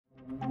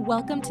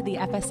Welcome to the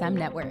FSM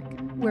Network,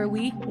 where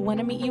we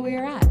want to meet you where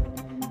you're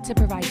at to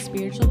provide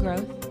spiritual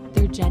growth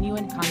through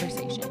genuine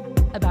conversation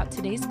about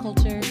today's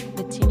culture,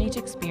 the teenage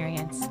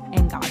experience,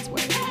 and God's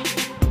Word.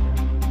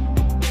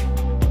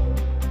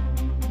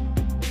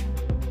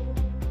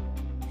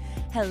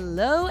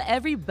 Hello,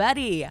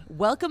 everybody.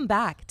 Welcome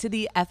back to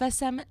the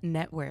FSM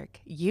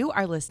Network. You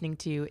are listening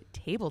to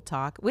Table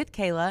Talk with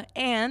Kayla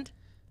and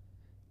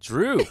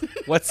Drew.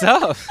 What's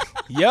up?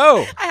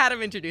 Yo. I had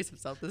him introduce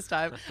himself this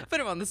time. Put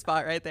him on the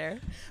spot right there.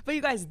 But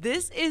you guys,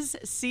 this is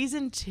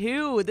season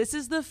 2. This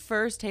is the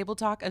first Table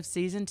Talk of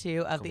season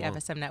 2 of the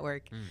FSM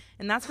Network.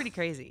 And that's pretty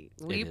crazy.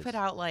 We put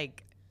out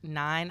like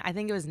 9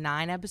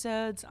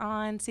 episodes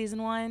on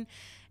season 1.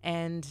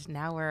 And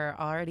now we're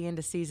already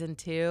into season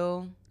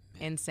 2.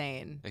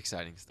 Insane.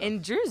 Exciting stuff.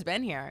 And Drew's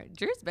been here.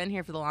 Drew's been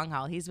here for the long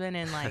haul. He's been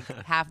in like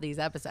half these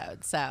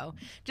episodes. So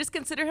just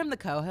consider him the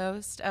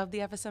co-host of the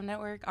FSM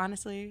Network,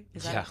 honestly.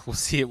 We'll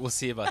see. We'll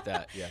see about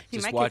that. Yeah. He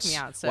just might kick me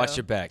out. So watch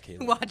your back,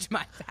 Kayla. Watch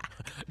my back.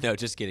 No,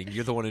 just kidding.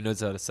 You're the one who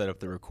knows how to set up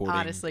the recording.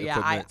 Honestly,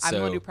 yeah. I'm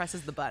the one who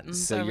presses the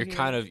buttons. So you're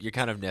kind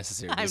of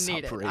necessary in this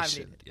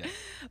operation. Yeah.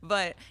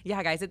 But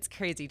yeah, guys, it's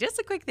crazy. Just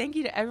a quick thank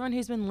you to everyone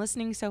who's been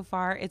listening so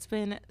far. It's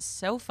been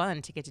so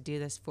fun to get to do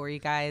this for you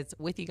guys,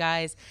 with you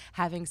guys,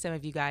 having some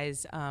of you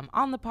guys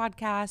on the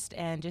podcast,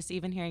 and just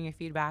even hearing your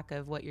feedback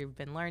of what you've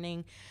been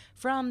learning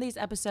from these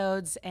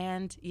episodes.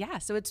 And yeah,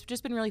 so it's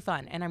just been really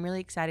fun, and I'm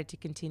really excited to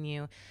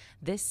continue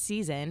this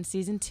season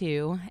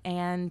 2.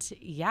 And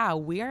yeah,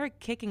 we are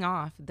kicking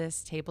off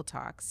this Table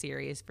Talk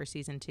series for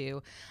season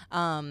 2.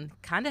 Kind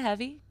of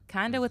heavy,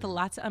 kind of with a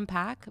lot to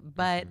unpack,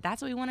 but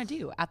that's what we want to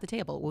do at the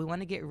table. We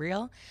want to get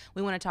real.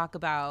 We want to talk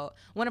about,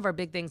 one of our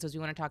big things was we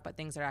want to talk about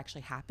things that are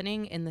actually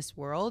happening in this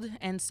world.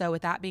 And so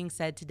with that being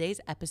said, today's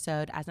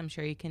episode, as I'm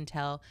sure you can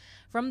tell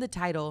from the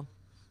title,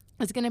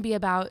 is going to be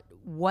about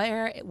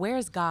where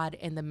is God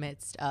in the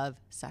midst of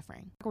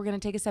suffering. We're going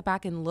to take a step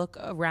back and look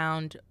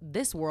around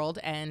this world,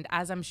 and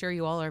as I'm sure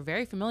you all are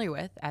very familiar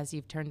with, as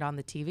you've turned on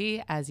the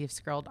TV, as you've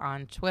scrolled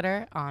on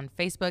Twitter, on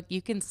Facebook,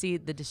 you can see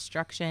the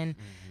destruction,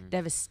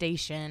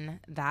 devastation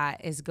that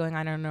is going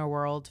on in our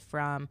world,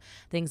 from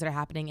things that are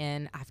happening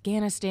in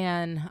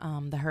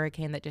Afghanistan, the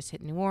hurricane that just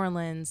hit New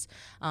Orleans,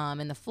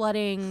 and the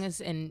floodings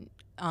in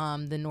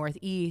the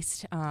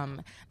Northeast.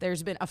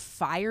 There's been a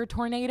fire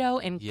tornado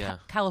in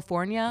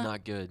California.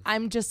 Not good.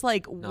 I'm just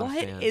like,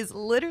 what is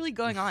literally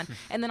going on?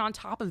 And then on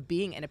top of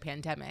being in a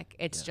pandemic,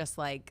 it's just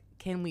like,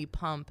 can we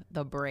pump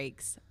the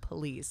brakes,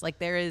 please? Like,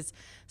 there is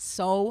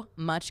so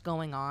much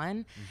going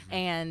on,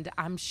 and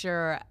I'm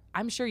sure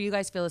you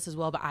guys feel this as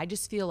well, but I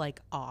just feel like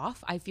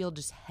off. I feel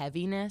just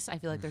heaviness. I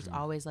feel like there's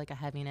always like a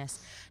heaviness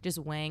just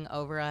weighing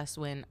over us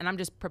and I'm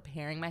just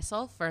preparing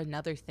myself for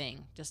another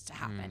thing just to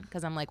happen,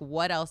 because I'm like,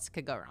 what else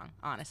could go wrong,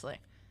 honestly?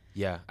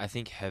 Yeah, I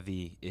think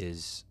heavy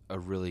is a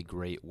really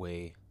great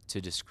way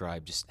to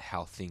describe just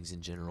how things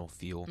in general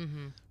feel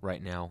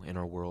right now in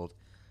our world.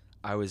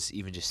 I was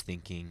even just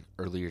thinking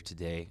earlier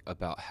today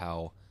about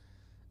how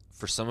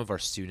for some of our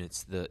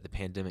students, the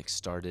pandemic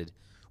started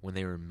when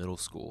they were in middle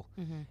school.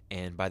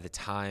 And by the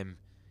time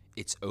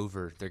it's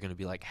over, they're going to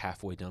be like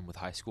halfway done with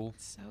high school,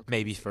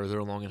 maybe further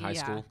along in high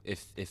school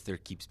if there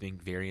keeps being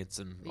variants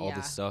and all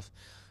this stuff.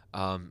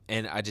 And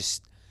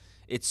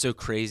it's so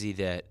crazy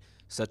that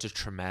such a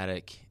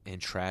traumatic and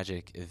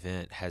tragic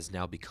event has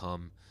now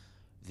become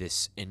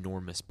this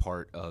enormous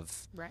part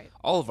of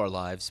all of our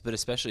lives, but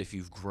especially if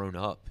you've grown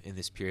up in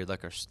this period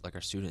like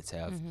our students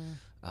have.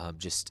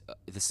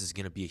 This is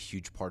going to be a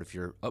huge part of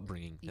your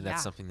upbringing, and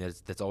that's something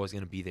that's always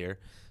going to be there,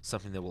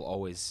 something that will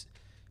always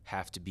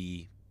have to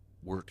be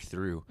worked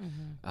through.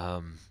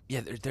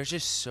 There's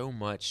just so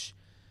much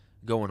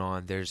going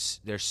on.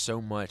 There's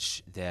so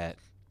much that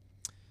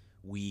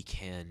we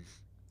can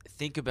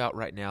think about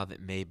right now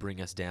that may bring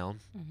us down.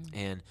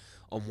 And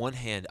on one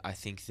hand, I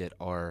think that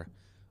our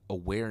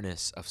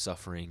awareness of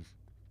suffering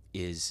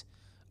is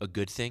a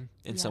good thing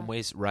in some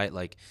ways, right?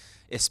 Like,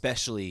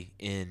 especially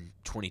in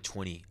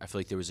 2020, I feel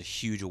like there was a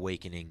huge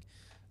awakening,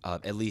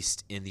 at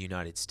least in the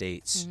United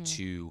States,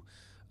 to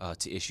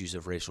issues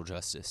of racial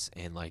justice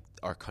and like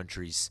our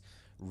country's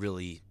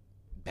really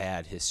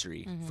bad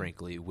history,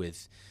 frankly,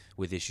 with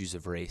issues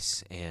of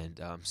race and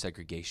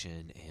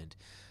segregation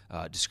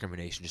and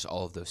discrimination, just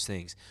all of those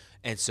things.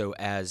 And so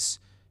as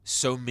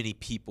so many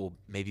people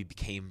maybe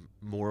became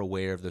more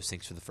aware of those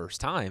things for the first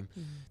time,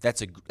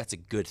 that's a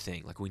good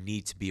thing. Like, we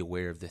need to be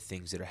aware of the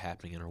things that are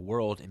happening in our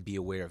world and be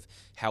aware of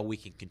how we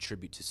can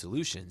contribute to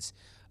solutions.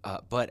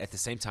 But at the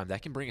same time,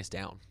 that can bring us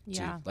down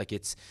too. Like,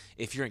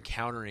 if you're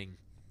encountering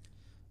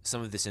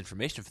some of this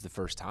information for the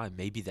first time,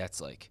 maybe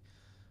that's like,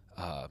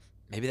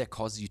 maybe that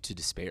causes you to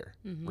despair,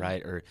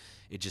 right? Or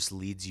it just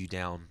leads you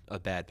down a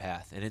bad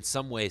path. And in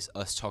some ways,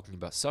 us talking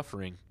about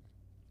suffering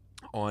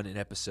on an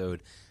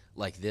episode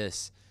like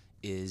this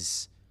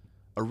is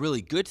a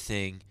really good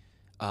thing,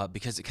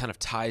 because it kind of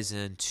ties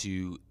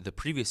into the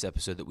previous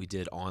episode that we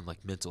did on like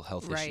mental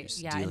health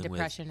issues. Right, and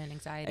depression and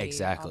anxiety.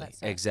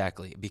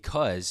 Exactly.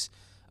 Because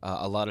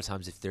a lot of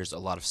times if there's a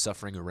lot of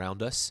suffering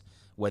around us,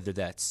 whether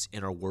that's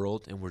in our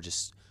world and we're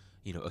just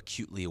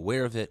acutely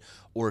aware of it,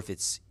 or if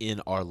it's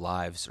in our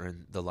lives or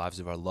in the lives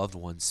of our loved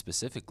ones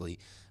specifically,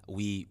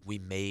 we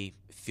may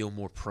feel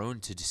more prone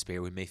to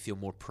despair. We may feel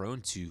more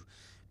prone to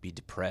be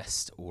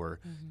depressed or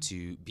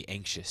to be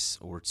anxious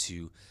or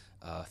to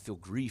feel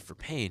grief or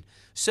pain.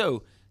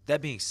 So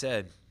that being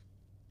said,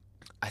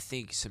 I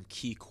think some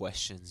key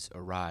questions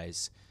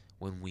arise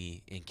when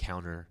we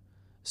encounter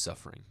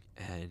suffering.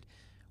 And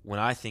when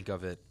I think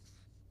of it,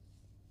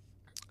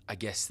 I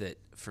guess that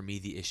for me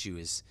the issue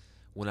is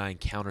when I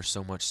encounter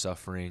so much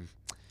suffering,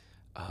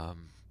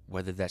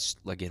 whether that's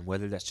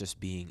just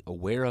being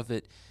aware of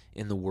it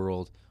in the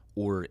world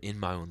or in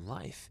my own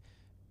life,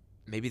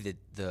 maybe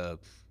the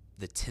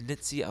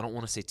tendency, I don't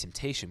want to say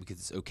temptation because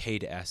it's okay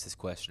to ask this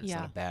question. It's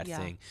not a bad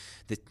thing.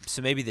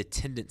 So maybe the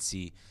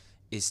tendency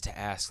is to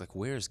ask, like,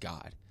 where is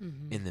God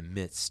in the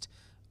midst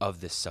of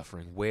this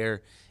suffering?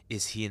 Where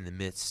is he in the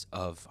midst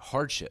of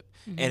hardship?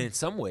 And in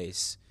some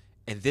ways,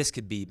 and this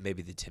could be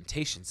maybe the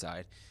temptation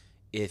side,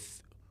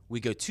 if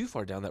we go too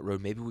far down that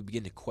road, maybe we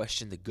begin to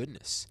question the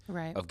goodness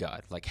of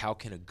God. Like, how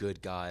can a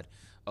good God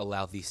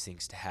allow these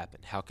things to happen?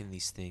 How can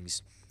these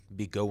things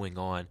be going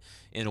on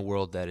in a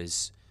world that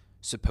is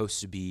supposed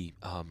to be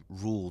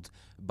ruled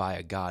by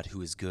a God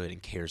who is good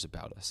and cares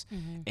about us?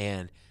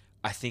 And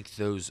I think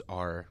those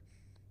are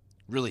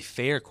really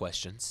fair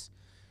questions,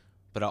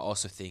 but I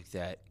also think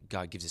that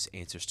God gives us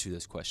answers to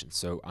those questions.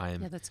 So I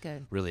am that's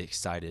good. really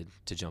excited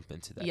to jump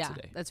into that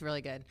today. That's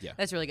really good. Yeah.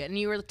 That's really good. And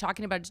you were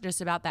talking about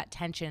just about that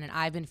tension, and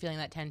I've been feeling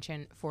that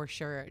tension for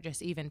sure,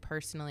 just even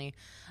personally,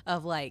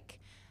 of like,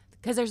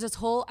 because there's this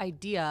whole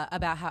idea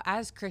about how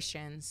as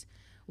Christians,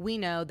 we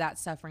know that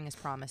suffering is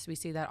promised. We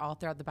see that all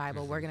throughout the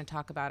Bible. We're going to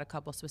talk about a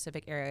couple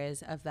specific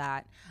areas of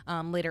that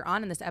later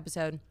on in this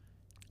episode.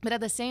 But at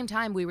the same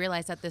time, we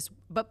realize that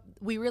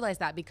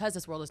because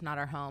this world is not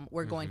our home,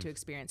 we're going to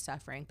experience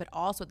suffering. But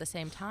also at the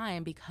same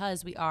time,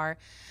 because we are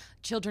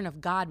children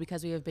of God,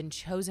 because we have been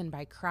chosen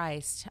by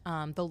Christ,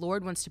 the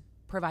Lord wants to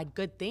provide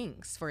good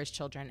things for his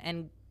children.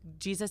 And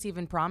Jesus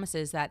even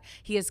promises that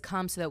he has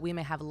come so that we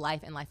may have life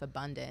and life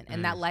abundant.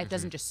 And that life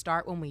doesn't just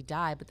start when we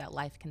die, but that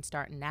life can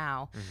start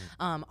now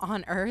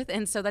on earth.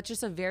 And so that's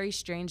just a very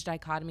strange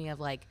dichotomy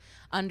of like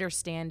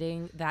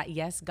understanding that,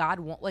 yes, God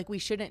won't, like, we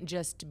shouldn't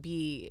just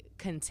be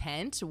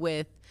content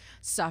with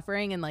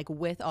suffering and like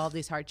with all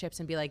these hardships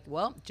and be like,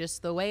 well,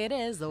 just the way it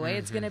is, the way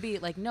it's going to be.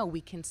 Like, no, we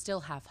can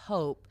still have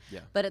hope,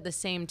 but at the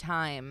same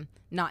time,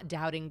 not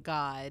doubting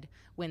God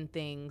when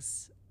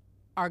things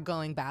are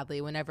going badly,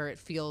 whenever it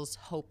feels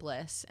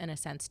hopeless in a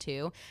sense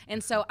too.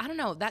 And so I don't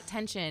know, that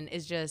tension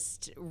is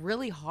just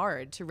really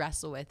hard to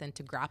wrestle with and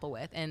to grapple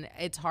with, and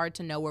it's hard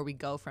to know where we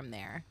go from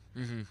there.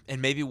 And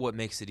maybe what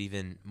makes it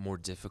even more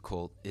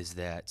difficult is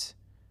that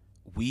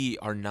we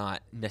are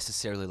not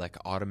necessarily like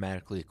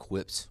automatically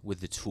equipped with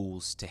the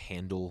tools to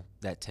handle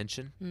that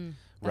tension,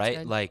 right?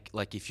 Good.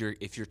 Like if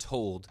you're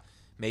told,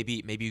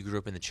 maybe you grew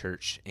up in the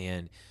church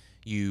and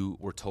you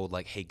were told,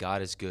 like, hey,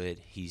 God is good.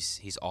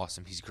 He's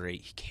awesome. He's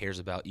great. He cares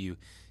about you.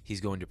 He's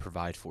going to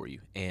provide for you.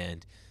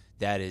 And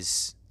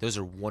those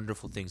are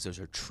wonderful things. Those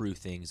are true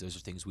things. Those are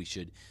things we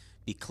should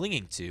be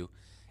clinging to.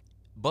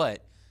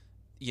 But,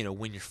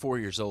 when you're 4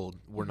 years old,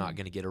 we're not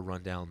going to get a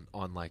rundown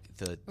on like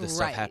the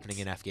stuff happening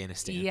in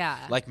Afghanistan. Yeah.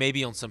 Like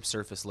maybe on some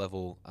surface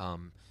level,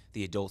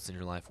 the adults in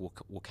your life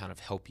will kind of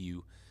help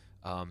you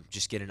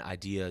just get an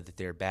idea that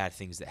there are bad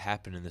things that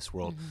happen in this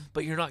world,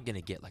 but you're not going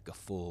to get like a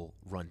full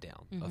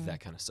rundown of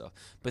that kind of stuff.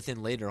 But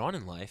then later on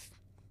in life,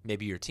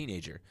 maybe you're a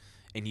teenager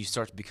and you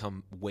start to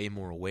become way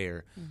more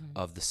aware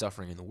of the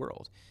suffering in the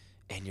world.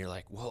 And you're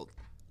like, well,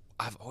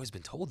 I've always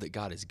been told that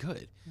God is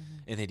good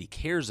and that he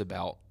cares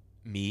about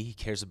me. He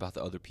cares about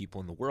the other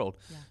people in the world.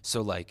 Yeah.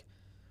 So like,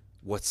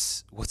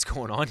 what's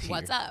going on here?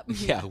 What's up?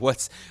 Yeah.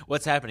 What's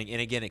happening?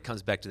 And again, it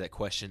comes back to that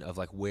question of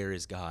like, where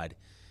is God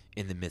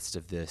in the midst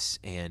of this,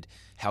 and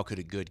how could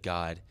a good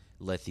God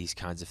let these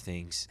kinds of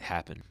things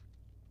happen?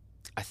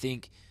 I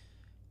think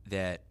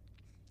that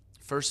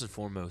first and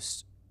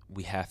foremost,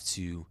 we have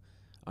to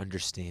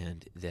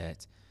understand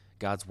that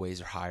God's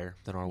ways are higher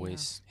than our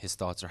ways. His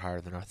thoughts are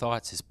higher than our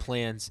thoughts. His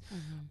plans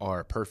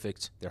are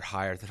perfect. They're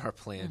higher than our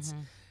plans.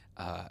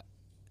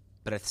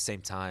 But at the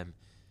same time,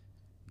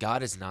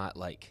 God is not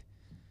like,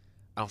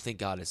 I don't think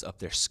God is up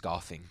there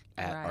scoffing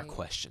at our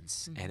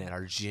questions and at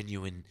our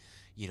genuine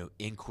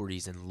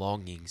inquiries and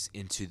longings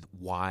into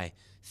why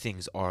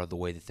things are the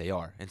way that they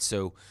are. And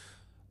so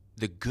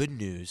the good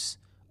news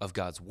of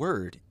God's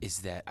word is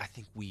that I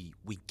think we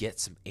get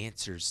some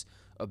answers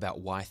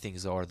about why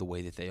things are the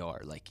way that they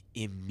are, like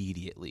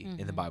immediately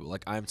in the Bible.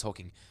 Like I'm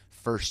talking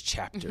first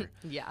chapter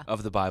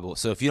of the Bible.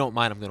 So if you don't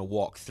mind, I'm going to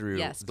walk through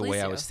the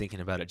way I was thinking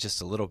about it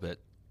just a little bit.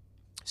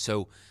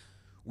 So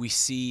we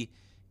see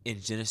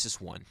in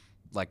Genesis 1,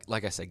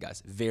 like I said,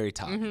 guys, very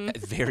top, at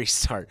the very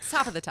start.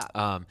 Top of the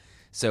top.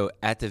 So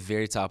at the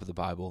very top of the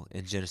Bible,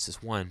 in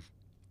Genesis 1,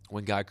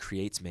 when God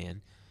creates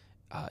man,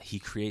 he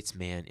creates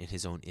man in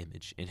his own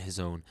image, in his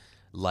own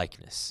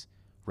likeness,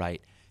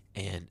 right?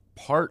 And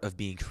part of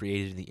being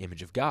created in the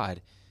image of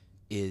God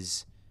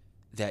is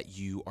that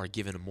you are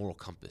given a moral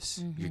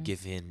compass. You're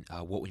given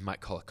what we might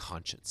call a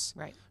conscience.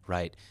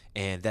 Right.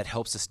 And that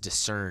helps us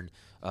discern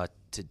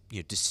to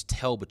just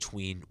tell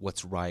between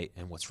what's right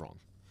and what's wrong.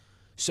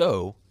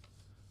 So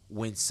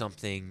when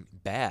something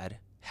bad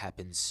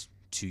happens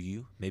to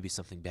you, maybe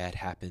something bad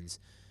happens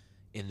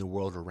in the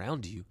world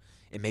around you,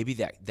 and maybe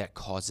that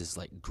causes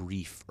like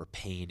grief or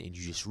pain, and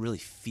you just really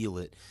feel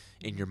it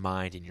in your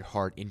mind, in your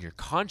heart, in your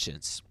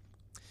conscience,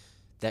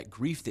 that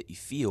grief that you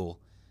feel,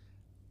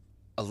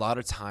 a lot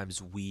of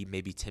times we may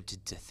be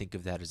tempted to think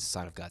of that as a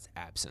sign of God's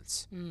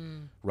absence,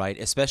 right?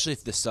 Especially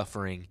if the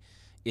suffering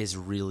is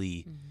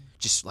really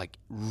just like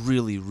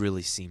really,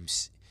 really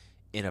seems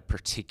in a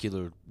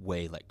particular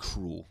way like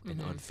cruel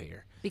and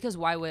unfair. Because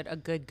why would a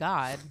good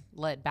God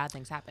let bad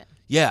things happen?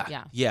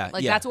 Yeah.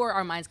 Like that's where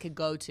our minds could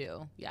go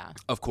to. Yeah.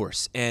 Of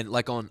course. And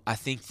like I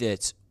think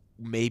that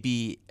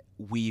maybe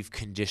we've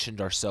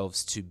conditioned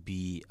ourselves to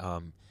be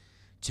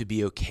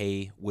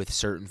okay with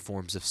certain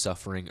forms of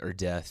suffering or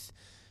death.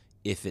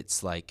 If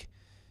it's like,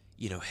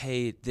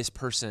 hey, this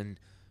person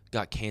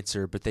got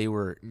cancer, but they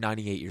were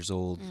 98 years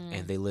old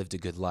and they lived a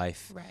good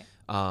life.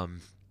 Right.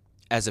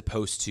 As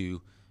opposed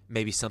to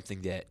maybe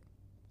something that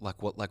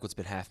like what's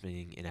been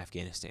happening in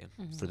Afghanistan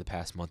for the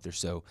past month or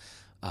so.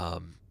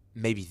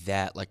 Maybe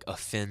that like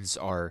offends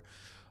our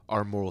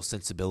moral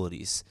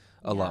sensibilities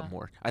a lot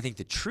more. I think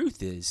the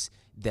truth is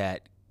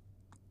that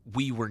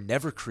we were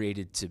never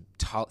created to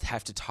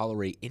have to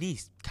tolerate any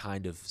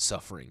kind of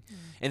suffering.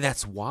 And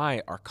that's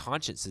why our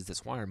consciences,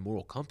 that's why our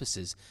moral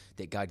compasses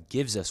that God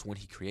gives us when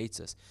he creates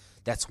us,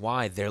 that's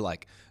why they're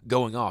like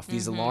going off,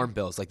 these alarm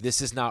bells, like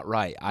this is not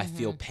right. I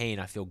feel pain,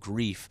 I feel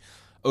grief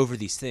over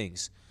these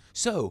things.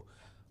 So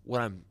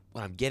what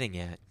I'm getting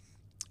at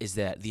is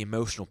that the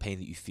emotional pain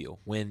that you feel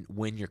when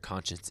your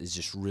conscience is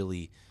just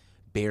really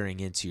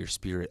bearing into your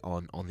spirit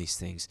on these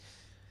things,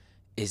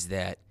 is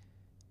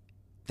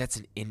that's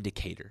an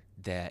indicator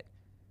that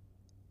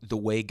the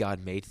way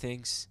God made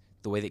things,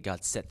 the way that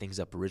God set things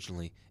up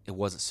originally, it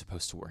wasn't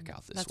supposed to work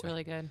out this way. That's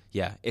really good.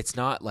 Yeah, it's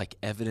not like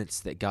evidence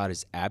that God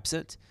is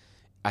absent.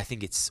 I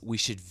think we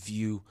should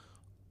view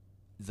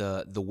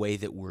the way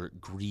that we're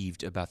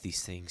grieved about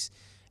these things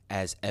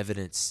as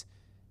evidence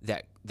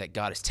that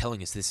God is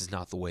telling us this is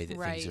not the way that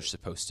things are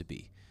supposed to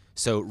be.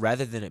 So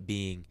rather than it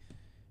being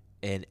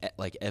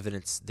like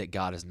evidence that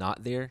God is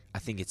not there, I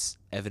think it's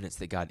evidence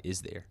that God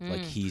is there.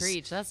 Like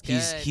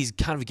he's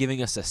kind of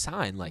giving us a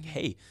sign, like,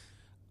 hey,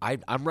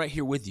 I'm right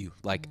here with you.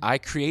 Like I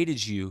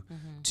created you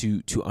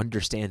to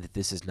understand that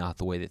this is not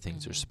the way that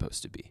things are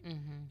supposed to be.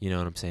 You know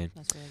what I'm saying?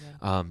 That's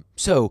really good.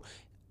 So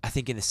I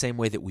think in the same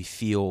way that we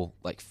feel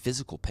like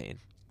physical pain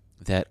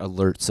that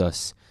alerts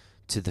us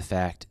to the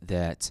fact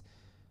that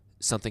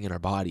something in our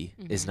body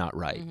is not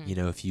right.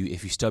 If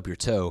you stub your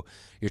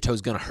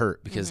toe's gonna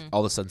hurt because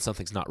all of a sudden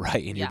something's not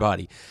right in your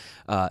body.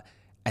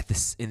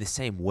 In the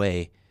same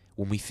way,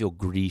 when we feel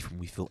grief, when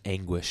we feel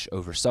anguish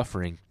over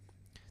suffering,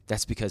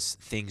 that's because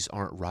things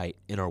aren't right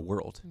in our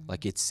world.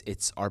 Like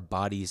it's our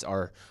bodies,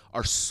 our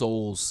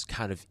soul's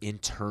kind of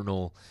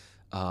internal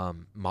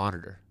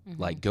monitor,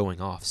 like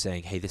going off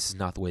saying, hey, this is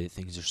not the way that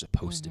things are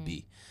supposed to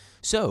be.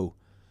 So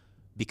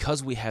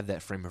because we have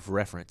that frame of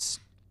reference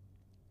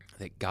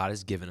that God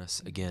has given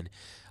us, again,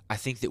 I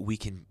think that we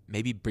can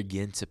maybe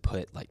begin to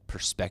put like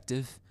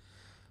perspective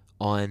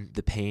on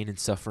the pain and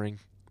suffering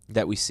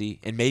that we see.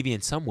 And maybe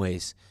in some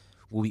ways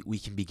we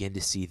can begin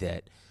to see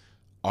that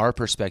our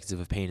perspective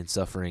of pain and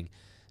suffering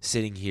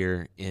sitting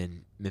here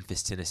in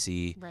Memphis,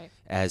 Tennessee,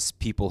 as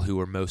people who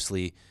are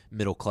mostly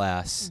middle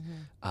class,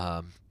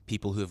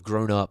 people who have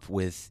grown up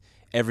with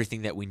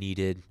everything that we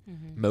needed,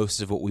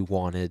 most of what we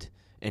wanted,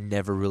 and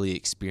never really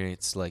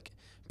experienced like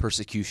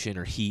persecution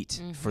or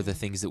heat for the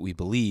things that we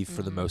believe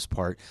for the most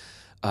part.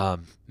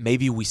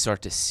 Maybe we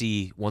start to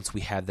see, once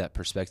we have that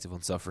perspective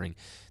on suffering,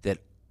 that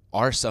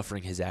our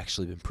suffering has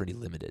actually been pretty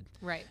limited.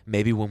 Right.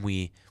 Maybe when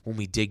we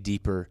dig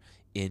deeper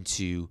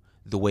into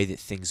the way that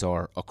things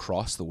are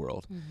across the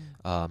world,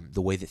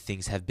 the way that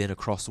things have been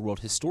across the world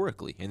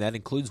historically, and that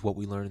includes what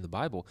we learn in the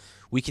Bible,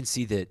 we can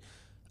see that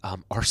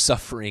our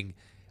suffering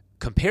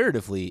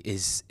comparatively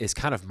is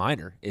kind of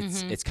minor.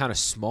 It's kind of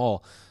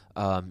small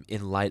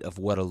in light of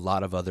what a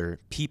lot of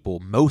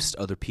most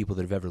other people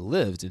that have ever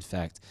lived, in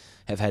fact,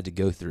 have had to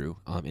go through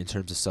in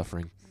terms of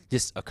suffering.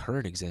 Just a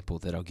current example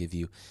that I'll give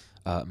you.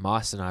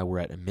 Moss and I were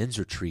at a men's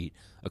retreat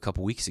a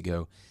couple weeks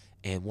ago,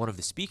 and one of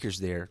the speakers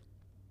there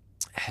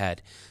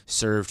had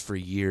served for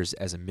years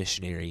as a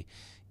missionary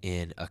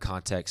in a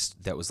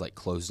context that was like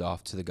closed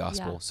off to the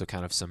gospel. So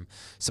kind of some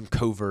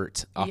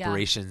covert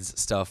operations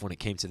stuff when it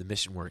came to the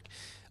mission work.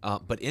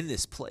 But in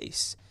this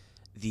place,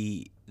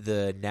 the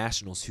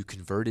nationals who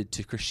converted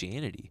to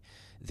Christianity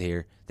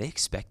there, they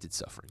expected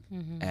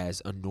suffering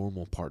as a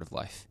normal part of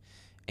life.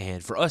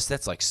 And for us,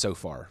 that's like so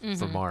far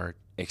from our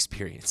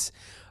experience.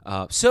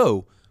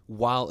 So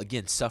while,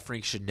 again,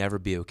 suffering should never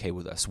be okay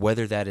with us,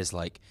 whether that is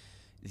like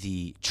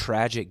the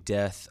tragic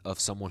death of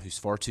someone who's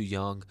far too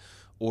young,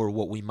 or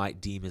what we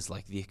might deem as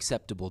like the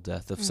acceptable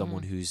death of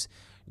someone who's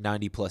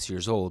 90 plus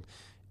years old,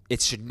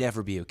 it should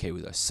never be okay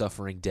with us.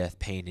 Suffering, death,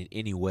 pain in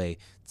any way,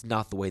 it's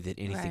not the way that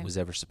anything was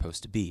ever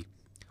supposed to be.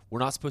 We're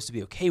not supposed to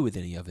be okay with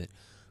any of it,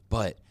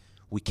 but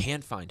we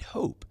can find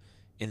hope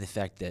in the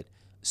fact that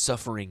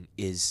suffering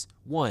is,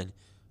 one,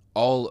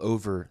 all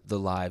over the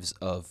lives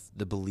of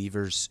the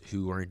believers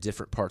who are in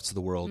different parts of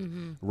the world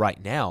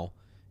right now,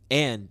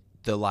 and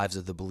the lives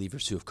of the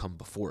believers who have come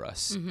before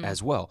us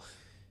as well.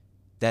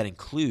 That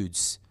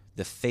includes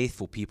the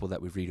faithful people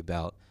that we read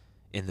about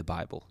in the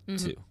Bible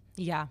too.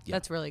 Yeah,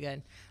 that's really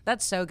good.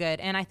 That's so good.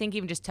 And I think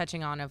even just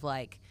touching on of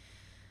like,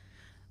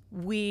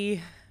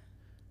 we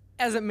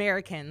as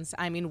Americans,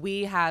 I mean,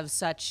 we have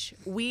such,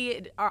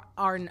 we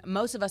are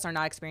most of us are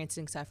not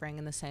experiencing suffering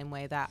in the same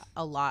way that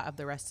a lot of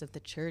the rest of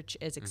the church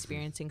is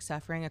experiencing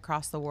suffering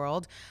across the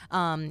world.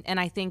 And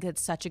I think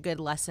it's such a good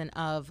lesson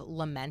of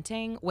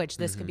lamenting, which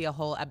this could be a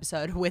whole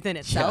episode within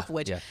itself,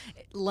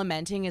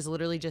 lamenting is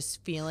literally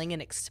just feeling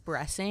and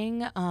expressing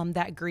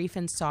that grief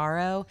and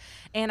sorrow.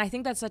 And I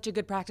think that's such a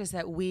good practice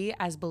that we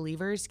as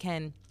believers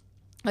can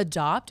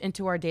adopt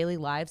into our daily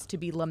lives, to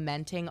be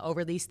lamenting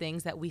over these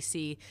things that we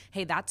see.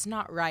 Hey, that's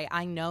not right.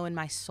 I know in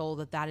my soul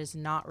that that is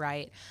not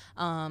right.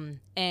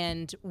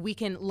 And we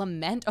can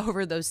lament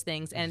over those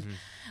things. And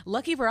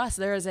lucky for us,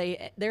 there's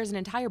an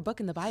entire book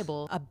in the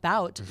Bible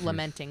about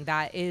lamenting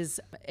that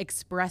is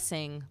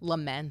expressing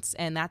laments,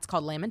 and that's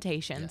called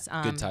Lamentations.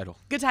 Good title.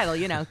 Good title,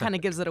 you know, kind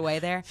of gives it away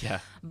there. Yeah.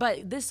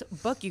 But this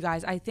book, you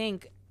guys, I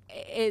think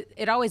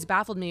it always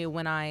baffled me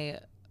when I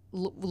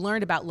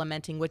learned about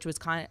lamenting, which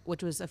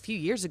was a few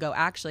years ago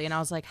actually, and I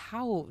was like,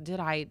 how did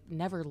I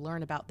never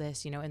learn about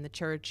this, you know, in the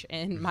church,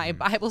 in my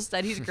Bible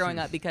studies growing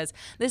up? Because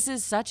this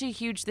is such a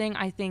huge thing.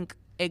 I think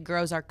it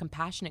grows our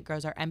compassion, it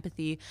grows our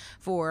empathy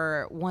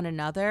for one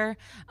another.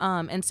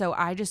 And so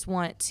I just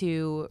want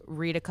to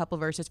read a couple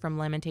verses from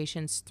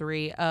Lamentations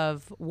 3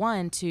 of,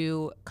 one,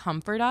 to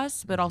comfort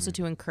us, but also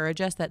to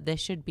encourage us that this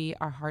should be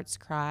our heart's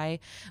cry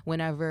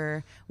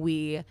whenever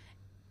we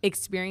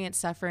experience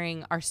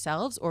suffering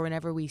ourselves, or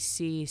whenever we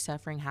see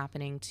suffering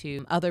happening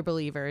to other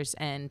believers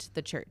and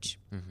the church.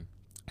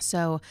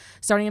 So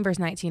starting in verse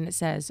 19, it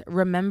says,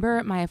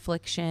 "Remember my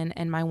affliction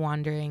and my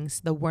wanderings,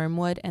 the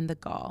wormwood and the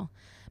gall.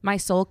 My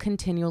soul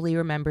continually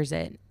remembers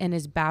it and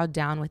is bowed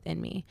down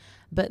within me.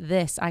 But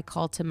this I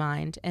call to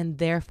mind, and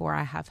therefore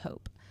I have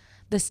hope.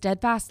 The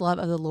steadfast love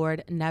of the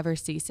Lord never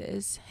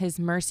ceases. His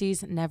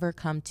mercies never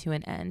come to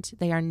an end.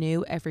 They are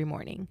new every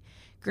morning.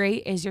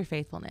 Great is your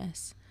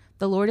faithfulness.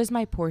 The Lord is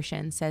my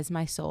portion, says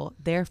my soul.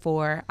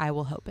 Therefore, I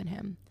will hope in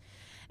him."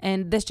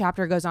 And this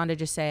chapter goes on to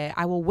just say,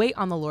 I will wait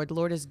on the Lord. The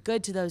Lord is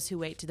good to those who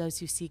wait, to those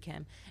who seek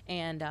him.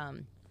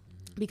 And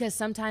because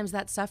sometimes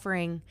that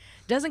suffering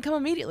doesn't come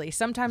immediately.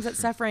 Sometimes that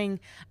suffering,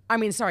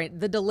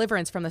 the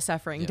deliverance from the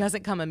suffering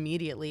doesn't come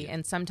immediately.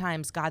 And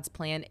sometimes God's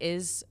plan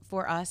is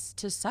for us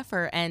to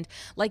suffer. And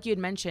like you had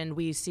mentioned,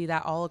 we see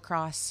that all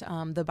across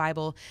the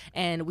Bible,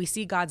 and we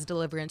see God's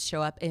deliverance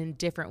show up in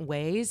different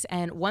ways.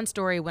 And one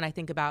story, when I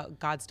think about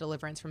God's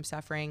deliverance from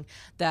suffering,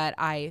 that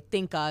I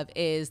think of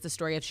is the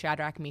story of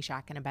Shadrach,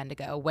 Meshach, and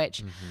Abednego,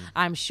 which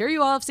I'm sure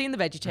you all have seen the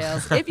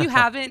VeggieTales. If you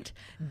haven't,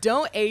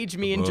 don't age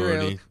me and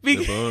Drew.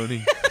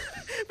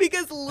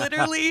 Because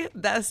literally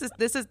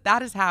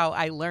that is how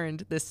I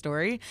learned this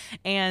story.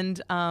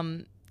 And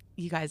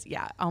you guys,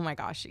 oh my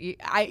gosh, you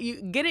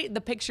get the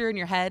picture in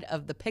your head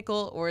of the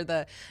pickle, or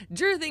the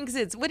Drew thinks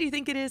it's, what do you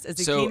think it is? A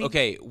zucchini? So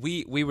okay,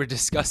 we were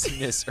discussing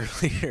this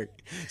earlier.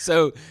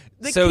 So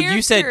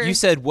you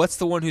said what's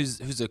the one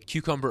who's a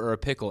cucumber or a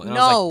pickle? And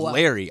I was like,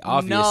 Larry,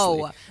 obviously.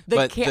 No,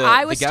 the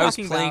guy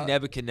who's playing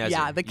Nebuchadnezzar.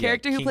 Yeah, the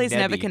character who plays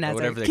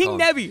Nebuchadnezzar, King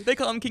Nebi. They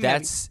call him King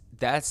Nebi.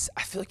 That's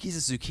I feel like he's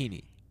a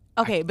zucchini.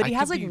 Okay, but he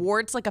has like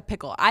warts like a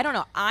pickle. I don't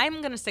know. I'm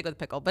going to stick with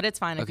pickle, but it's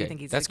fine if you think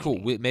he's that's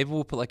zucchini. Cool. Maybe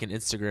we'll put like an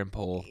Instagram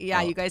poll.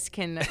 Yeah, you guys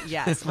can.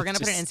 Yes, we're going to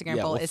put an Instagram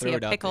poll. Is he a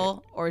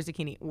pickle or a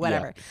zucchini?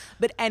 Whatever. Yeah.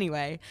 But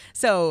anyway,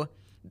 so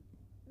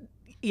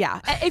yeah.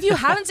 If you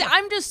haven't seen,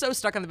 I'm just so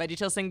stuck on the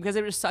VeggieTales thing because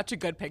it was such a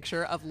good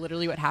picture of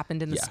literally what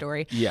happened in the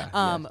story.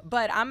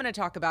 But I'm going to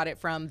talk about it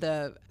from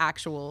the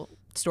actual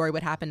story,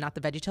 what happened, not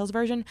the VeggieTales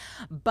version.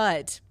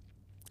 But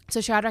so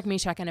Shadrach,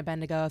 Meshach, and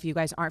Abednego, if you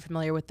guys aren't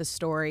familiar with the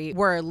story,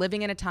 were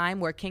living in a time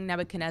where King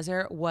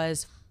Nebuchadnezzar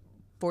was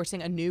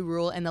forcing a new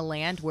rule in the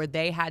land where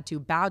they had to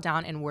bow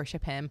down and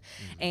worship him.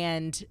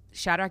 And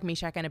Shadrach,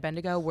 Meshach, and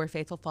Abednego were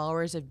faithful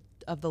followers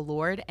of the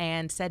Lord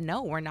and said,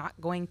 no, we're not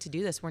going to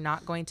do this. We're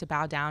not going to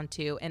bow down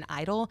to an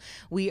idol.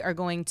 We are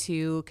going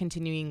to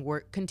continue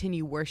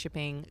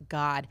worshiping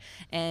God.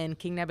 And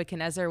King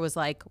Nebuchadnezzar was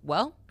like,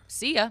 well,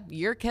 see ya,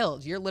 you're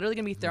killed. You're literally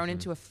going to be thrown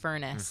into a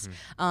furnace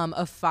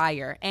of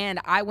fire. And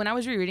when I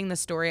was rereading the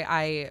story,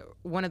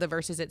 one of the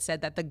verses, it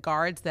said that the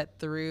guards that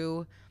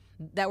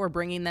were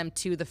bringing them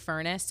to the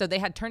furnace, so they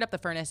had turned up the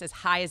furnace as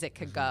high as it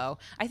could go.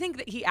 I think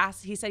that he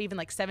said even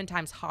like 7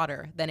 times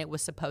hotter than it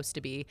was supposed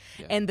to be.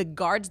 Yeah. And the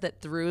guards that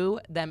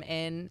threw them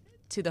in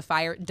to the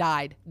fire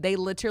died. They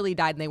literally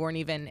died, and they weren't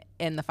even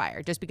in the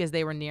fire just because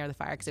they were near the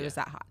fire because it was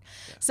that hot.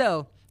 Yeah.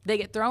 So they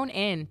get thrown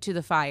into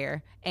the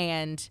fire,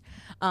 and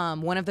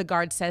one of the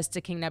guards says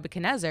to King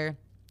Nebuchadnezzar,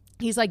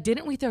 he's like,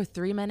 didn't we throw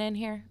 3 men in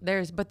here?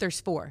 But there's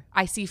 4.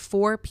 I see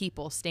 4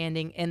 people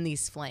standing in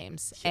these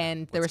flames,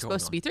 and there were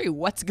supposed to be 3.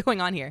 What's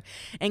going on here?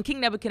 And King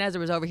Nebuchadnezzar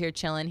was over here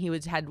chilling.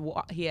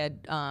 He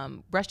had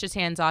brushed his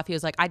hands off. He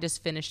was like, I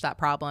just finished that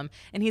problem.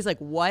 And he's like,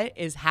 what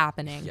is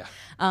happening? Yeah.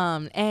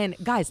 And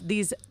guys,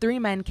 these 3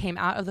 men came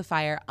out of the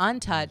fire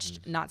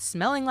untouched, not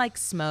smelling like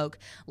smoke,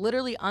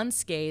 literally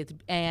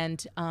unscathed.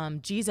 And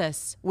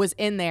Jesus was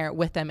in there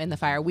with them in the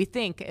fire. We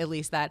think at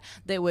least that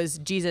was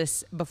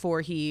Jesus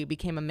before he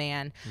became a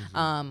man.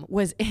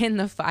 Was in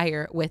the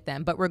fire with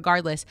them. But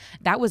regardless,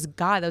 that was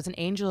God. That was an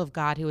angel of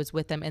God who was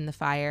with them in the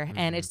fire.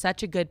 And it's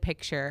such a good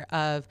picture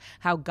of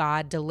how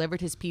God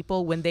delivered his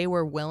people when they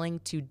were willing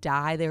to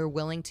die. They were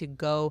willing to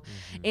go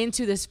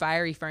into this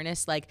fiery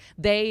furnace. Like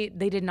they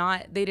did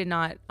not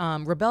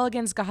rebel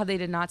against God. They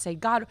did not say,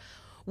 God,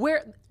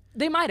 where...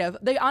 They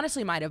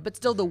honestly might have, but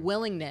still the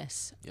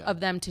willingness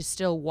of them to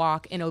still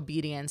walk in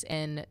obedience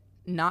and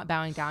not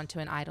bowing down to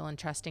an idol and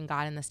trusting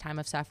God in this time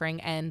of suffering.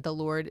 And the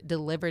Lord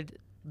delivered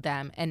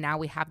them. And now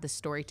we have this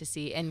story to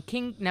see. And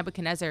King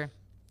Nebuchadnezzar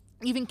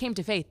even came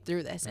to faith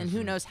through this. And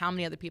who knows how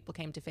many other people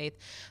came to faith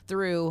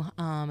through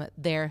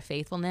their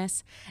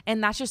faithfulness.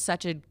 And that's just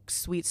such a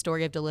sweet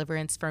story of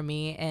deliverance for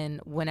me.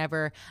 And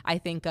whenever I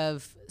think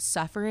of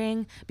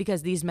suffering,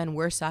 because these men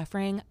were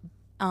suffering,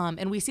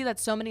 and we see that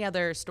so many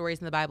other stories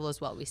in the Bible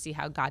as well. We see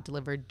how God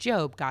delivered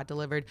Job, God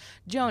delivered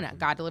Jonah,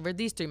 God delivered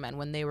these 3 men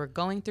when they were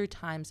going through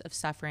times of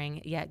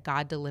suffering, yet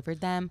God delivered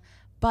them.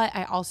 But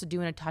I also do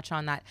want to touch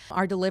on that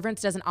our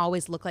deliverance doesn't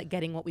always look like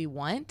getting what we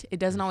want. It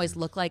doesn't always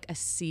look like a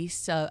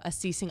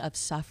ceasing of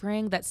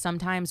suffering, that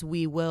sometimes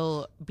we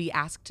will be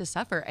asked to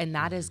suffer. And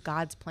that is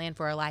God's plan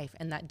for our life.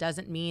 And that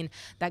doesn't mean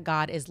that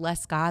God is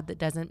less God. That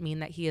doesn't mean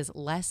that he is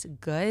less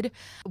good.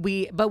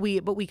 But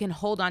we can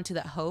hold on to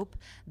that hope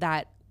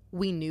that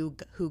we knew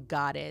who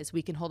God is.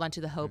 We can hold on to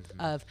the hope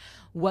of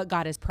what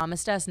God has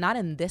promised us, not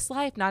in this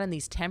life, not in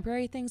these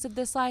temporary things of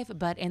this life,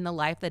 but in the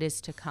life that is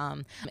to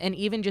come. And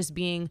even just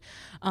being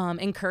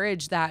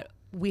encouraged that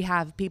we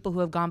have people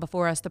who have gone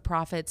before us, the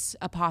prophets,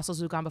 apostles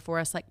who've gone before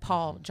us, like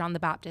Paul, John the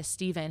Baptist,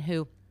 Stephen,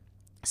 who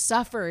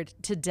suffered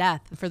to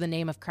death for the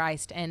name of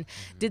Christ and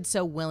did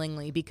so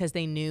willingly because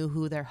they knew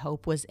who their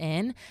hope was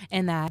in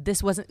and that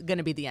this wasn't going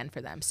to be the end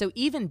for them. So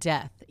even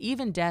death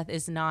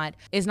is not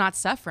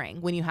suffering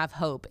when you have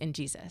hope in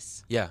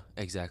Jesus. Yeah,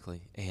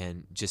 exactly.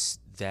 And just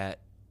that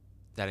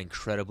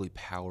incredibly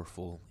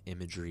powerful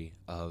imagery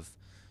of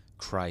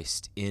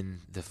Christ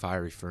in the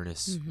fiery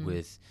furnace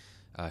with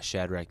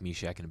Shadrach,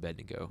 Meshach, and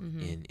Abednego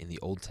in the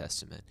Old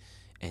Testament,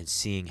 and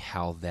seeing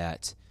how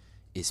that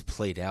is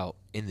played out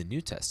in the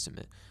New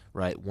Testament,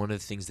 right? One of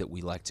the things that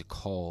we like to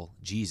call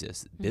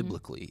Jesus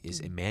biblically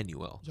is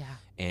Emmanuel. Yeah.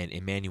 And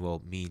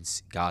Emmanuel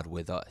means God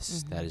with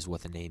us. That is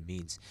what the name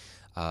means.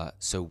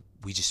 So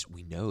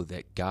we know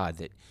that God,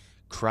 that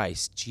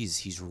Christ, Jesus,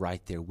 he's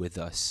right there with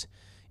us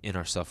in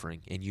our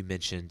suffering. And you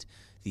mentioned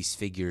these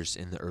figures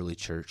in the early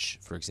church,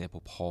 for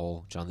example,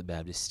 Paul, John the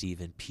Baptist,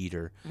 Stephen,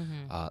 Peter,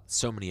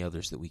 so many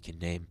others that we can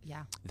name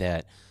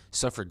that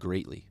suffered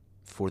greatly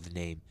for the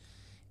name.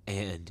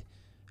 And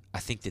I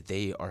think that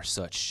they are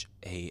such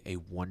a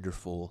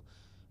wonderful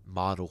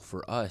model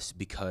for us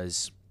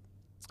because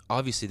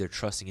obviously they're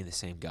trusting in the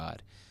same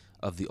God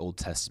of the Old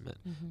Testament,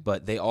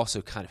 but they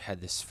also kind of had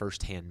this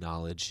firsthand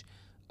knowledge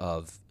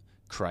of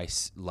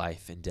Christ's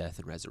life and death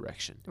and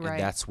resurrection. Right. And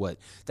that's what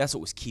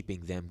was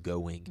keeping them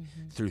going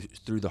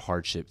through the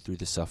hardship, through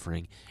the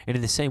suffering. And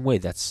in the same way,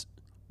 that's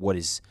what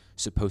is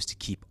supposed to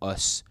keep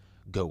us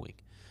going,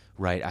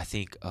 right? I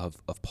think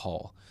of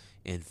Paul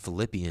in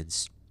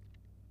Philippians,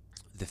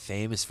 the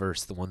famous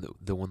verse, the one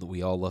that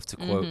we all love to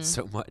quote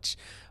so much,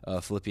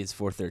 Philippians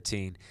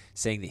 4:13,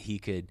 saying that he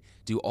could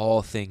do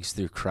all things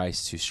through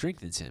Christ who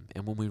strengthens him.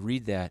 And when we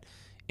read that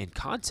in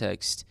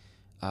context,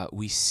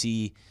 we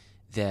see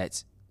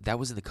that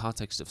was in the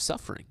context of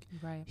suffering.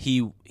 Right.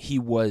 He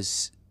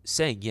was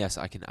saying, yes,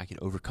 I can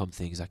overcome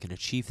things, I can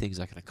achieve things,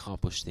 I can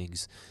accomplish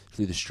things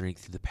through the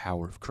strength, through the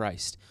power of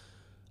Christ.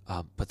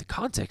 But the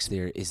context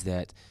there is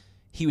that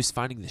he was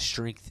finding the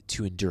strength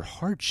to endure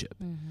hardship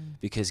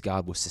because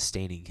God was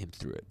sustaining him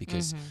through it,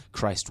 because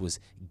Christ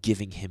was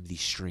giving him the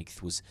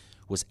strength,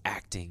 was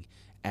acting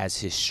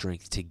as his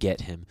strength to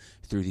get him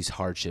through these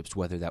hardships,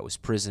 whether that was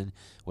prison,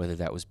 whether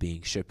that was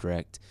being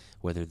shipwrecked,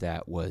 whether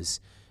that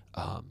was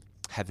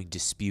having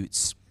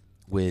disputes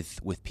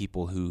with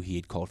people who he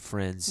had called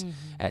friends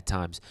at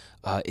times.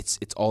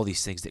 It's all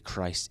these things that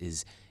Christ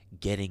is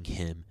getting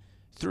him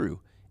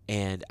through.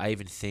 And I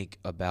even think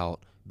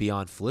about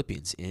beyond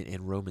Philippians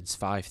in Romans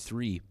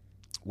 5:3,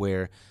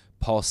 where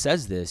Paul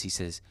says this. He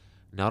says,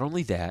 not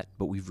only that,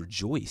 but we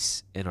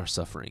rejoice in our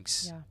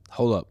sufferings. Yeah.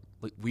 Hold up.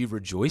 We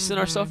rejoice in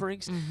our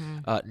sufferings,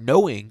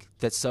 knowing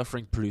that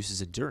suffering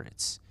produces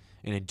endurance,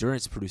 and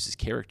endurance produces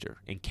character,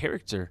 and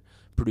character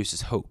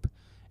produces hope.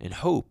 And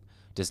hope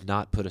does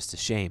not put us to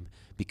shame,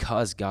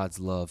 because God's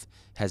love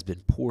has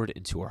been poured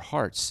into our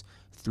hearts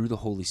through the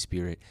Holy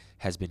Spirit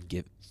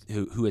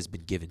who has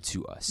been given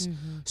to us.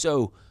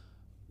 So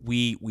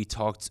we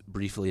talked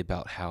briefly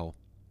about how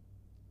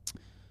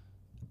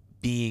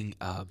being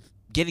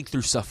getting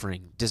through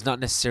suffering does not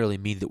necessarily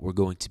mean that we're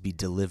going to be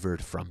delivered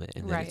from it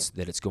and Right.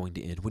 that it's going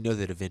to end. We know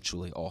that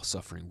eventually all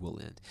suffering will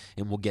end,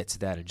 and we'll get to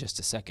that in just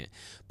a second.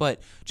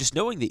 But just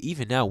knowing that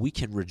even now we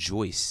can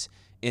rejoice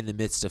in the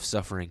midst of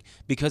suffering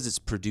because it's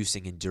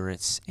producing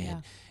endurance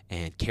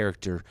and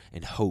character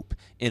and hope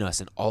in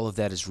us, and all of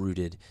that is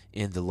rooted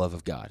in the love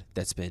of God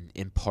that's been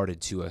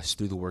imparted to us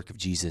through the work of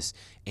Jesus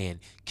and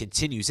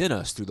continues in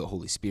us through the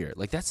Holy Spirit.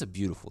 Like, that's a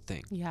beautiful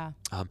thing. Yeah.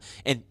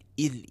 And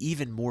in an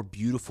even more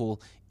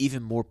beautiful,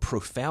 even more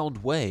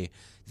profound way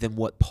than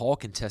what Paul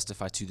can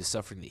testify to the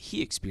suffering that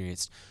he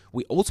experienced,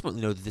 we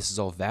ultimately know that this is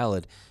all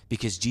valid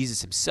because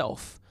Jesus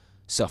himself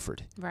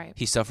suffered. Right.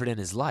 He suffered in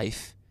his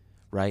life,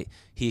 right?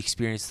 He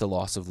experienced the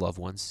loss of loved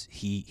ones.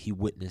 He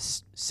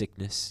witnessed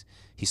sickness.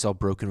 He saw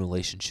broken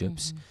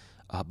relationships.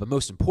 But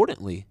most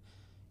importantly,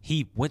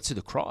 he went to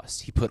the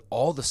cross. He put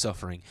all the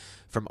suffering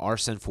from our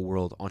sinful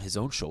world on his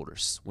own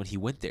shoulders when he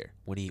went there.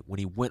 When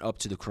he went up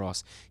to the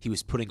cross, he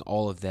was putting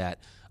all of that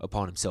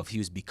upon himself. He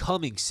was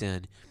becoming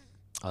sin,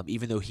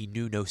 even though he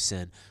knew no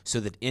sin, so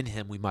that in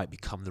him we might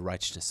become the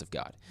righteousness of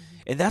God.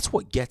 And that's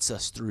what gets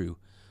us through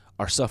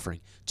our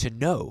suffering, to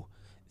know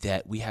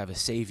that we have a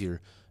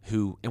Savior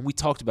who, and we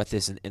talked about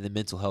this in the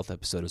mental health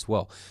episode as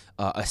well,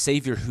 a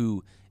Savior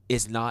who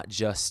is not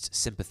just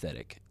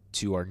sympathetic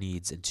to our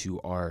needs and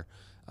to our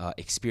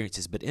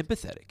experiences, but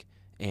empathetic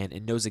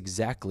and knows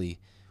exactly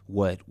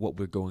what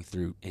we're going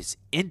through, is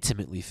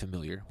intimately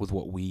familiar with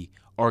what we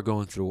are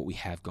going through, what we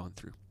have gone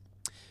through.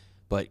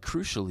 But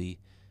crucially,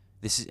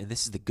 this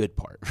is the good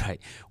part,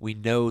 right? We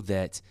know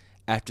that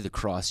after the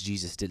cross,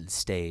 Jesus didn't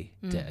stay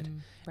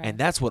dead. Right. And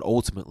that's what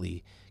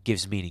ultimately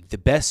gives meaning. The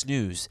best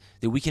news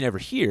that we can ever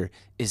hear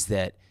is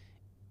that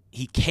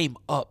he came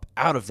up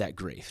out of that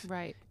grave.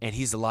 Right. And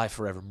he's alive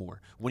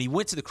forevermore. When he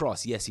went to the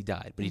cross, yes, he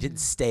died, but he didn't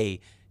stay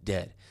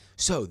dead.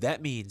 So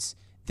that means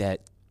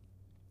that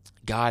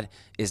God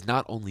is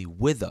not only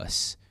with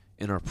us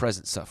in our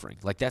present suffering.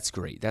 Like, that's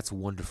great. That's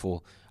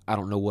wonderful. I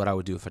don't know what I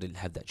would do if I didn't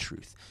have that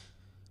truth.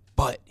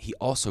 But he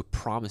also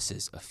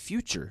promises a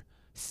future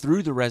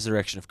through the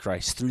resurrection of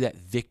Christ, through that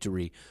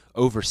victory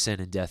over sin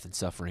and death and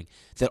suffering,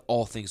 that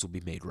all things will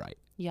be made right.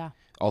 Yeah.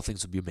 All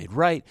things will be made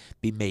right,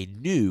 be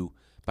made new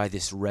by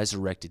this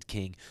resurrected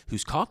King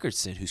who's conquered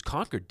sin, who's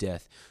conquered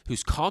death,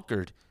 who's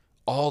conquered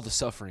all the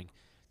suffering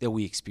that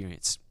we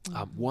experience.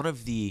 One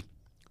of the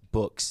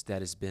books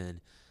that has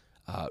been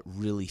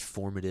really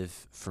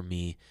formative for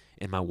me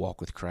in my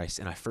walk with Christ,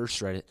 and I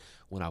first read it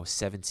when I was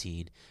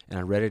 17, and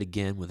I read it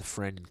again with a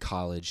friend in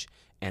college,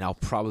 and I'll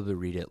probably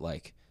read it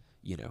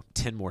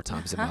 10 more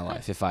times in my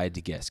life if I had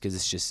to guess, because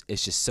it's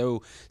just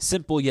so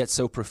simple yet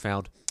so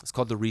profound. It's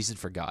called The Reason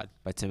for God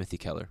by Timothy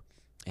Keller.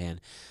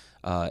 And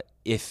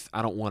if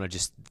I don't want to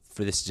just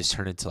for this to just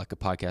turn into like a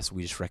podcast where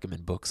we just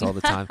recommend books all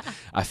the time,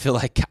 I feel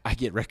like I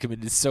get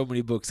recommended so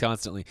many books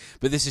constantly,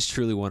 but this is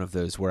truly one of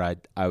those where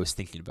I was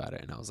thinking about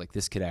it and I was like,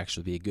 this could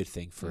actually be a good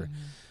thing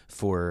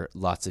for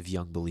lots of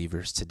young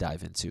believers to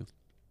dive into.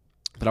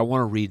 But I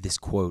want to read this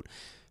quote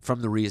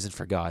from The Reason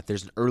for God.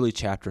 There's an early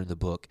chapter in the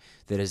book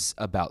that is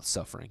about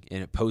suffering,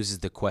 and it poses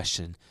the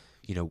question,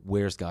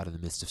 where's God in the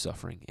midst of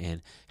suffering,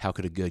 and how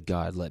could a good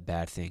God let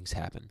bad things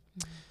happen?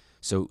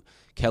 So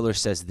Keller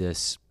says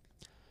this: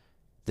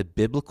 the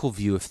biblical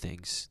view of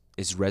things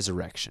is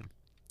resurrection,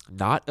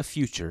 not a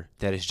future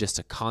that is just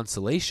a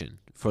consolation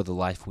for the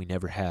life we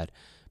never had,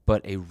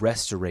 but a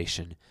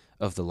restoration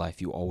of the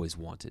life you always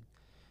wanted.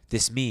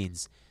 This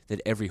means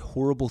that every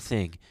horrible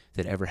thing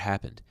that ever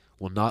happened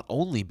will not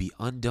only be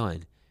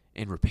undone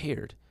and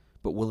repaired,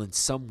 but will in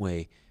some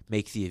way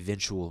make the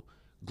eventual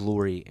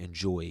glory and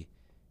joy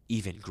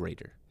even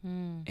greater.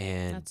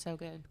 And that's so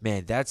good.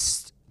 Man,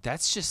 that's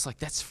just like,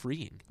 that's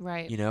freeing.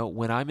 Right.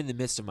 When I'm in the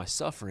midst of my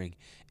suffering,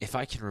 if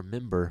I can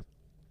remember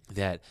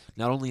that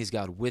not only is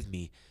God with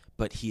me,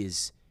 but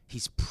he's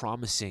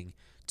promising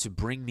to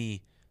bring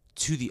me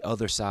to the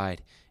other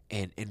side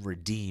and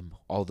redeem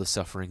all the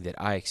suffering that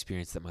I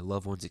experienced, that my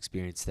loved ones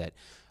experienced, that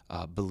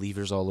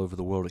believers all over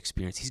the world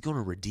experience. He's going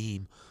to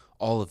redeem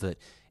all of it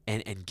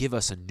and give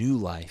us a new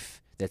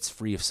life that's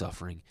free of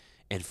suffering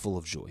and full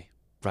of joy,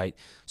 right?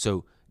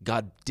 So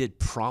God did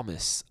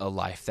promise a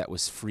life that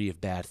was free of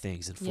bad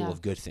things and full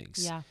of good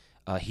things.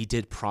 Yeah. He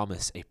did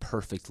promise a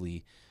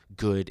perfectly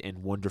good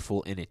and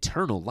wonderful and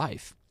eternal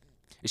life.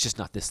 It's just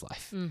not this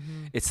life.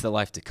 It's the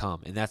life to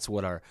come, and that's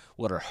what our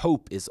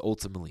hope is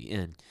ultimately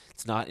in.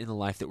 It's not in the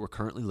life that we're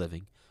currently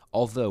living,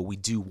 although we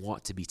do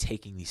want to be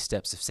taking these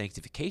steps of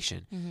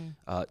sanctification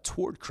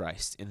toward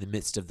Christ in the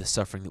midst of the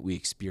suffering that we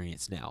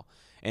experience now.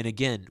 And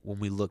again, when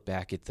we look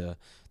back at the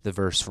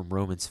verse from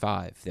Romans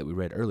 5 that we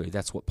read earlier,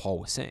 that's what Paul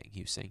was saying.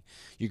 He was saying,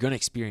 you're going to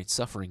experience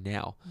suffering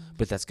now,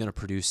 but that's going to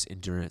produce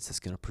endurance, that's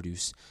going to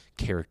produce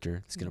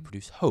character, that's going to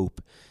produce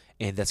hope,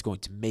 and that's going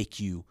to make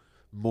you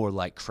more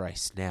like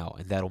Christ now,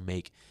 and that'll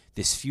make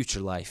this future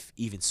life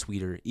even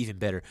sweeter, even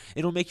better.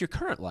 It'll make your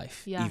current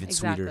life even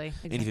sweeter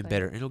and even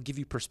better, and it'll give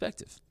you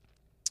perspective.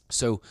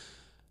 So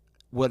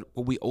what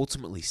we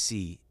ultimately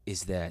see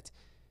is that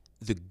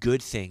the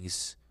good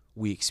things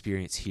we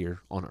experience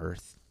here on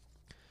earth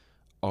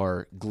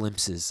are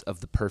glimpses of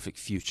the perfect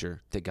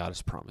future that God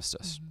has promised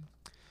us.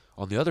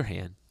 On the other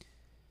hand,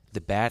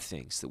 the bad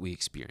things that we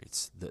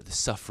experience, the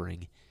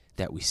suffering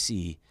that we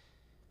see,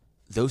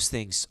 those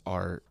things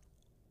are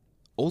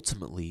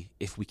ultimately,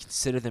 if we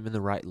consider them in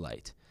the right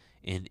light,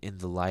 in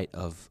the light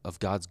of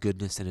God's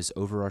goodness and his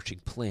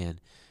overarching plan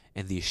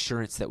and the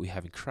assurance that we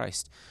have in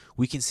Christ,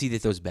 we can see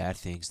that those bad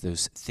things,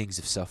 those things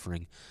of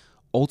suffering,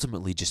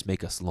 ultimately just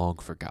make us long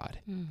for God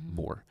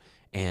more.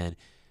 And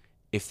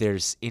if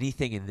there's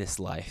anything in this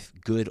life,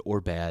 good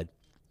or bad,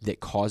 that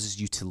causes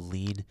you to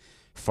lean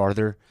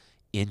farther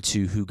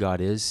into who God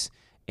is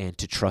and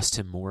to trust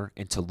him more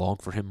and to long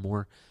for him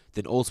more,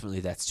 then ultimately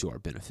that's to our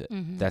benefit.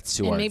 That's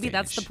to our maybe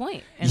advantage. that's the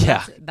point. And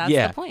Yeah, that's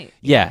yeah, the point.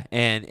 Yeah,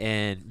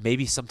 and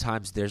maybe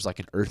sometimes there's like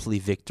an earthly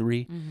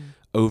victory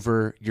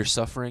over your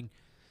suffering.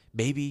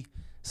 Maybe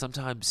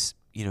sometimes,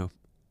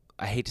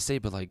 I hate to say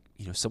it, but like,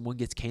 someone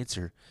gets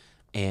cancer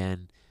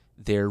and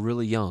they're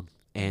really young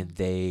and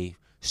they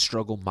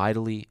struggle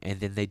mightily and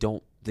then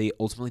they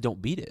ultimately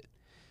don't beat it.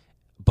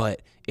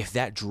 But if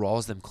that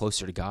draws them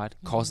closer to God,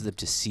 causes them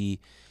to see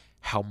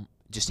how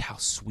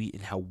sweet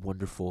and how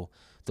wonderful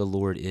the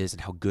Lord is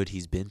and how good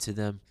he's been to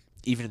them,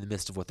 even in the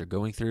midst of what they're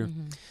going through,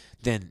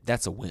 then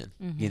that's a win.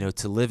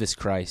 To live as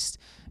Christ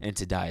and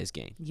to die as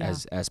gain,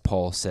 as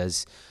Paul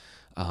says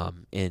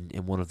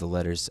in one of the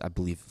letters, I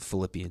believe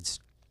Philippians.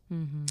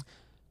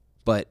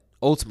 But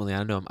ultimately,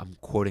 I know I'm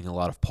quoting a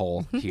lot of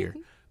Paul here,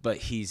 but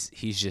he's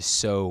just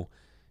so,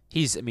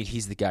 he's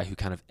the guy who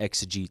kind of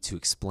exegetes, who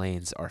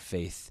explains our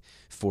faith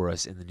for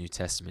us in the New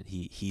Testament.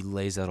 He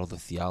lays out all the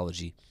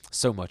theology,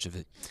 so much of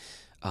it.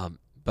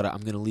 But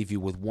I'm going to leave you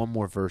with one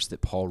more verse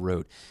that Paul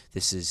wrote.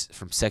 This is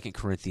from 2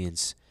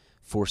 Corinthians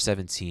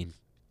 4:17.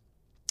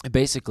 And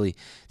basically,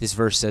 this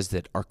verse says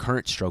that our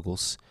current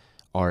struggles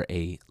are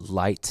a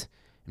light,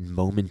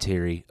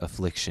 momentary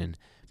affliction,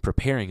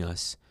 preparing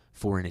us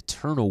for an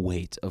eternal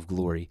weight of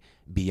glory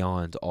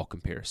beyond all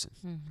comparison.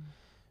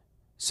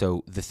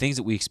 So the things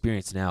that we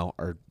experience now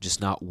are just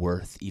not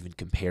worth even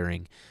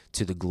comparing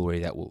to the glory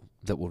that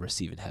we'll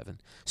receive in heaven.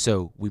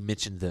 So we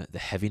mentioned the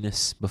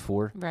heaviness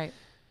before. Right.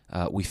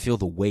 We feel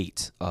the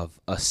weight of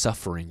a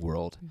suffering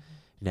world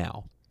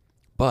now,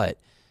 but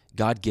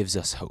God gives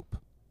us hope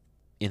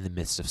in the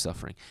midst of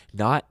suffering,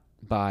 not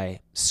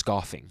by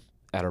scoffing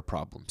at our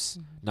problems,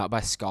 not by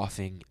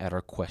scoffing at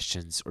our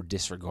questions or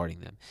disregarding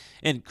them.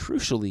 And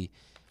crucially,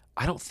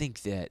 I don't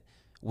think that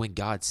when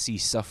God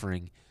sees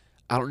suffering,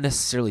 I don't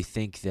necessarily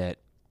think that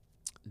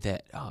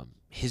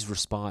his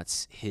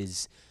response,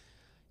 his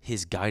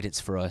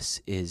guidance for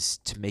us is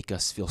to make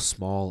us feel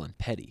small and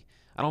petty.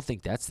 I don't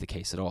think that's the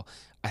case at all.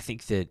 I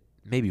think that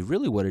maybe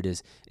really what it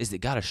is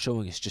that God is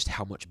showing us just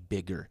how much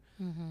bigger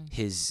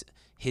his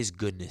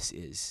goodness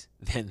is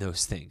than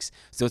those things.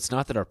 So it's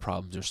not that our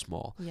problems are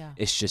small. Yeah.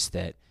 It's just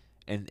that,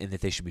 and that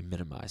they should be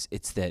minimized.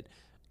 It's that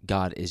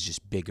God is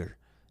just bigger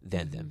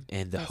than them,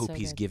 and the That's hope so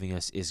he's good. giving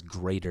us is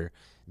greater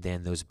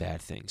than those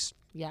bad things.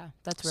 Yeah,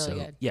 that's really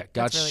good. Yeah,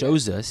 God That's really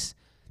shows us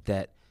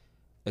that,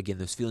 again,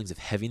 those feelings of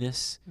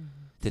heaviness,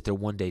 that they're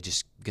one day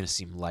just going to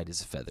seem light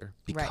as a feather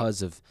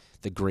because of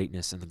the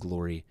greatness and the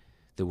glory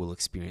that we'll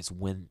experience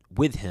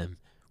with him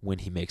when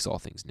he makes all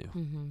things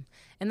new.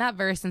 And that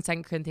verse in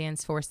 2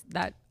 Corinthians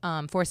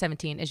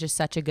 4:17 is just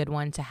such a good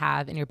one to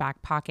have in your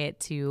back pocket,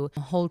 to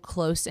hold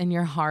close in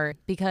your heart,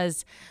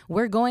 because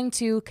we're going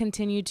to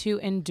continue to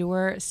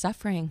endure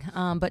suffering,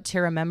 but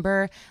to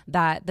remember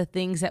that the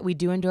things that we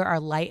do endure are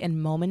light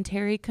and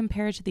momentary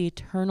compared to the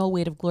eternal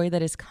weight of glory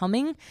that is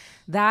coming.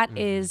 That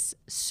is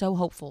so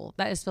hopeful.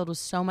 That is filled with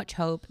so much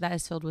hope. That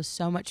is filled with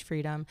so much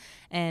freedom.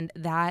 And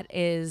that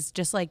is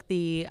just like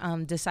the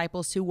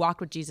disciples who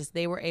walked with Jesus.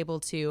 They were able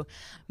to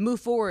move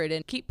forward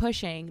and keep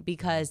pushing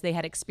because they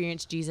had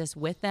experienced Jesus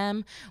with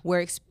them.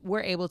 We're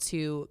able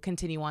to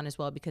continue on as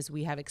well because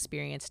we have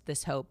experienced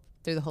this hope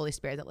through the Holy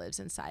Spirit that lives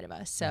inside of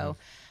us. So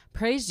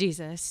praise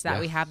Jesus that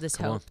we have this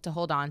hope to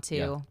hold on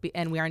to,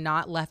 and we are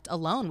not left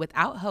alone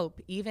without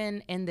hope,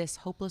 even in this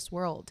hopeless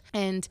world.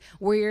 And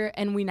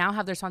we now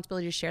have the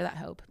responsibility to share that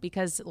hope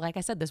because, like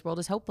I said, this world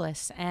is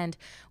hopeless, and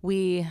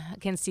we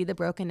can see the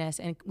brokenness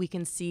and we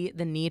can see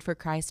the need for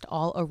Christ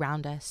all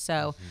around us.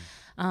 So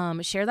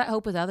share that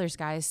hope with others,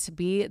 guys.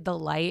 Be the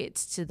light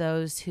to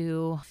those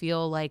who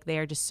feel like they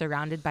are just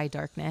surrounded by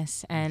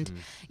darkness. And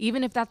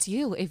even if that's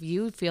you, if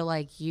you feel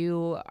like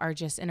you are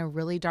just in a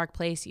really dark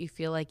place, you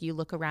feel like you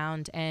look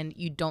around and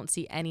you don't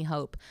see any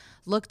hope,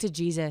 look to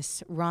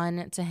Jesus,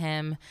 run to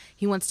him.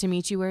 He wants to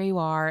meet you where you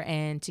are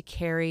and to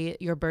carry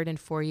your burden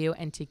for you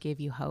and to give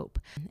you hope.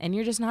 And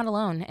you're just not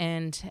alone.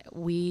 And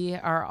we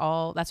are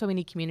all, that's why we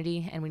need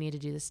community, and we need to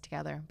do this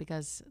together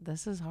because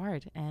this is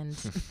hard and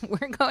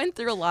we're going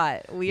through a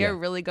lot. We are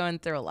really going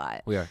through a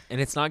lot. We are.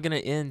 And it's not going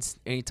to end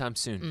anytime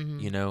soon.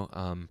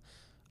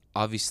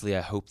 Obviously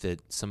I hope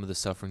that some of the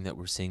suffering that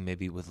we're seeing,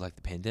 maybe with like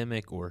the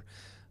pandemic or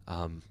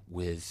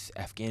with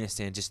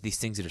Afghanistan, just these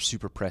things that are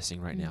super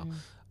pressing right now,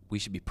 we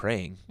should be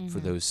praying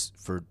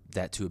for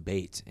that to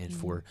abate and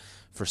for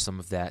some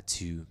of that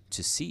to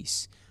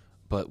cease.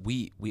 But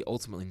we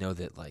ultimately know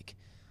that, like,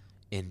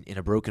 in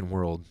a broken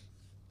world,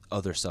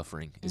 other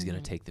suffering is going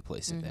to take the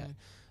place of that.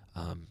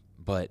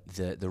 But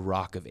the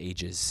Rock of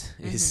Ages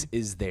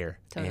is there,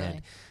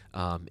 Totally.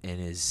 and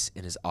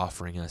is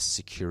offering us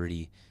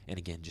security, and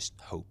again, just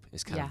hope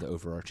is kind of the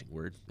overarching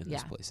word in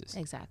those places.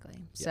 Exactly.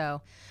 Yeah.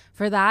 So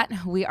for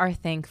that, we are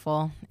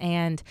thankful,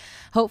 and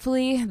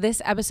hopefully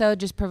this episode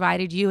just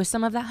provided you with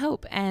some of that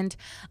hope, and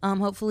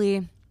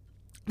hopefully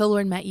the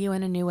Lord met you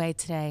in a new way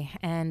today.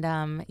 And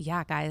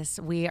guys,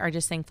 we are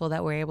just thankful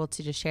that we're able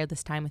to just share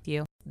this time with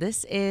you.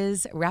 This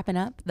is wrapping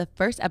up the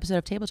first episode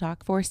of Table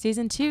Talk for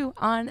season 2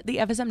 on the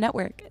FSM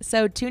Network.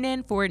 So tune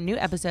in for new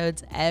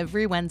episodes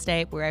every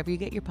Wednesday, wherever you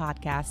get your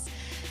podcasts.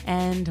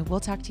 And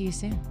we'll talk to you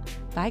soon.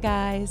 Bye,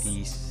 guys.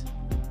 Peace.